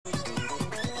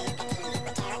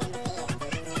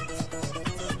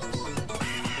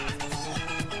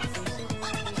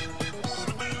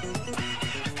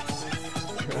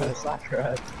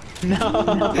Sakura. No.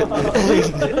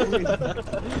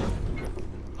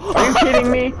 Are you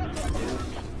kidding me?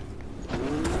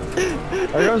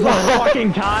 There goes the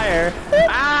fucking tire.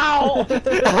 Ow!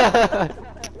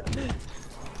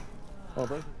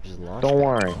 Don't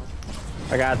worry.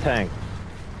 I got a tank.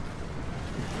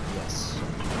 Yes.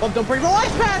 Oh, don't break the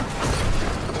life pad!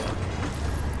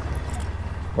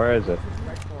 Where is it?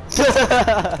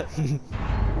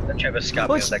 The Travis Scott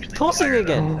Oh, was it's actually pulsing fired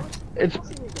again. up. It's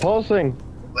pulsing.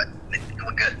 What?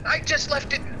 Oh, good. I just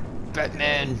left it.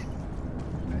 Batman.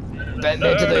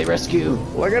 Batman to the rescue.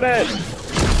 Look at it.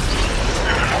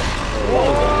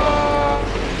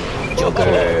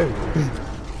 Joker.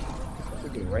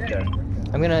 Right there.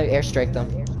 I'm gonna airstrike them.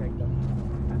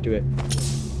 Do it.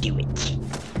 Do it.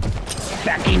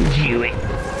 Fucking do it.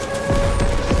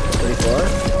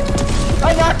 34?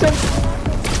 I knocked him!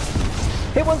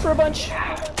 Hit one for a bunch!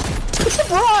 It's a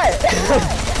bot!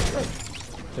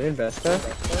 Did I invest that?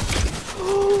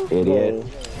 Idiot.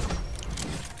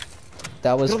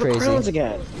 That was crazy. Crowns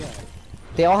again.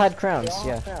 They all had crowns,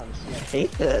 yeah. I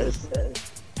hate this.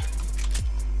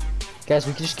 Guys,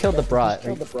 we just killed the brat.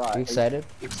 Are you excited?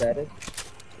 Excited?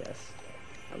 Yes.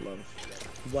 I love it.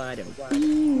 What a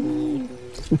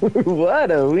What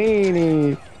a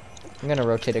weenie. I'm gonna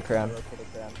rotate a crown.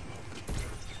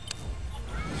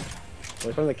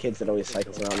 What's one of the kids that always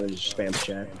cycles around and just spams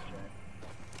chat?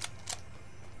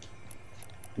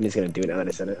 I'm just gonna do it now that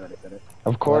I said it.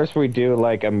 Of course we do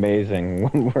like amazing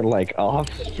when we're like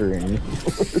off stream.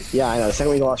 Yeah, I know. The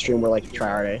second we go off stream, we're like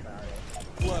tryhard.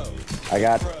 I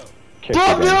got kicked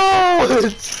Bro, again. no!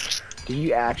 Did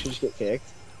you actually just get kicked?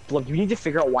 Look, you need to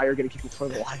figure out why you're getting kicked before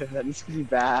the live event. This could be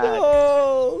bad.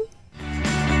 No!